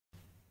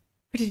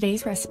For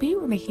today's recipe,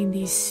 we're making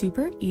these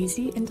super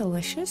easy and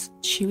delicious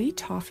chewy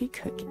toffee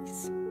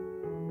cookies.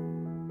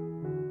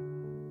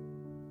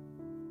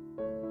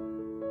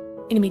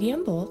 In a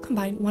medium bowl,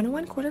 combine 1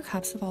 1/4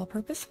 cups of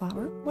all-purpose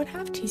flour,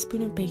 1/2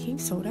 teaspoon of baking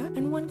soda,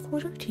 and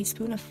 1/4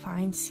 teaspoon of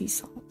fine sea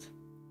salt.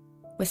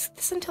 Whisk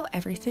this until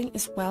everything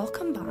is well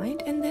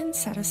combined and then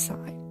set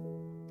aside.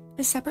 In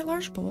a separate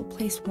large bowl,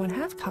 place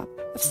 1/2 cup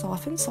of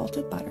softened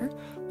salted butter,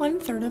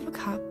 1/3 of a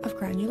cup of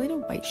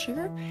granulated white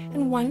sugar,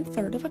 and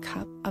 1/3 of a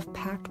cup of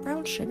packed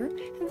brown sugar,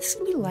 and this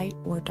can be light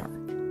or dark.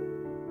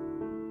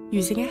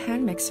 Using a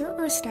hand mixer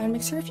or a stand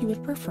mixer if you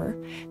would prefer,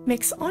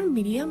 mix on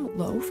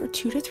medium-low for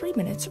 2 to 3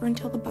 minutes or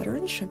until the butter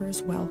and sugar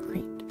is well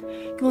creamed.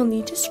 You will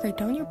need to scrape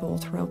down your bowl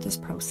throughout this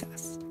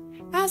process.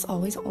 As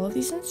always, all of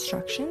these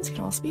instructions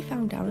can also be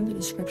found down in the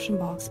description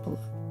box below.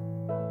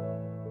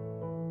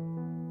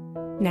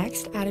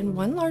 Next, add in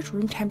 1 large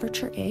room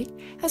temperature egg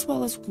as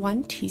well as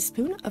 1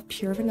 teaspoon of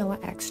pure vanilla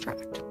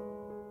extract.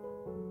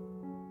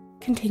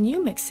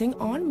 Continue mixing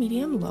on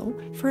medium-low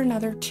for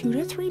another 2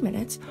 to 3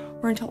 minutes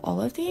or until all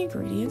of the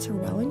ingredients are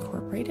well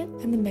incorporated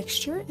and the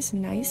mixture is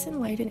nice and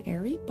light and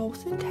airy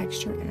both in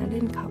texture and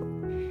in color.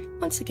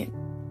 Once again,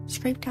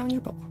 scrape down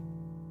your bowl.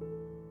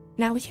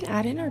 Now we can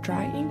add in our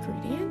dry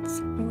ingredients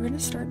and we're going to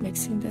start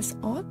mixing this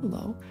on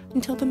low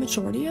until the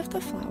majority of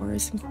the flour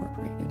is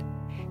incorporated.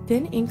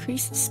 Then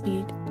increase the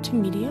speed to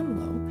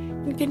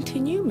medium-low and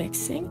continue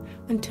mixing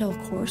until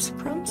coarse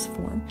crumbs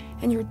form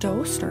and your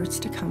dough starts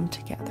to come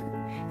together.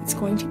 It's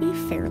going to be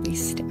fairly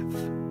stiff.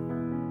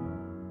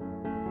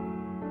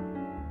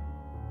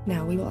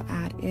 Now we will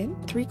add in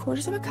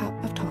 3/4 of a cup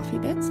of toffee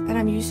bits, and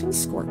I'm using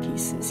Skor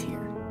pieces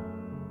here.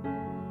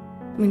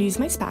 I'm going to use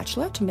my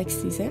spatula to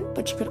mix these in,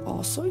 but you could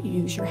also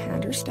use your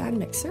hand or stand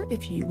mixer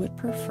if you would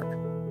prefer.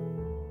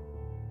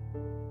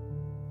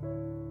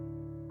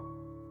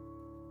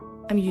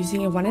 I'm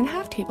using a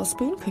 1½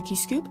 tablespoon cookie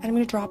scoop, and I'm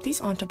going to drop these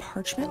onto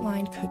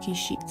parchment-lined cookie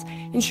sheets.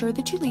 Ensure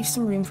that you leave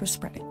some room for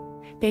spreading.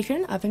 Bake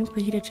in an oven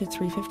preheated to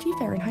 350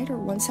 Fahrenheit or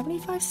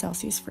 175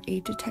 Celsius for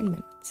 8 to 10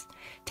 minutes.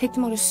 Take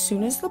them out as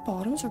soon as the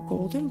bottoms are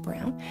golden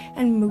brown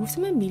and move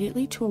them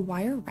immediately to a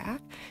wire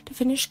rack to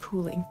finish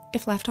cooling.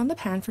 If left on the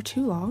pan for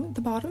too long,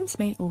 the bottoms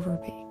may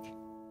overbake.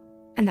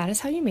 And that is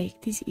how you make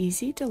these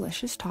easy,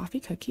 delicious toffee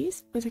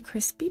cookies with a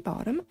crispy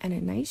bottom and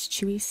a nice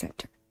chewy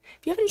center.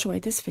 If you have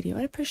enjoyed this video,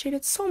 I'd appreciate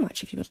it so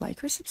much if you would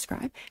like or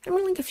subscribe, and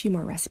we'll link a few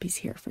more recipes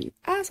here for you.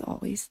 As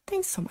always,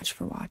 thanks so much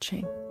for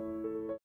watching.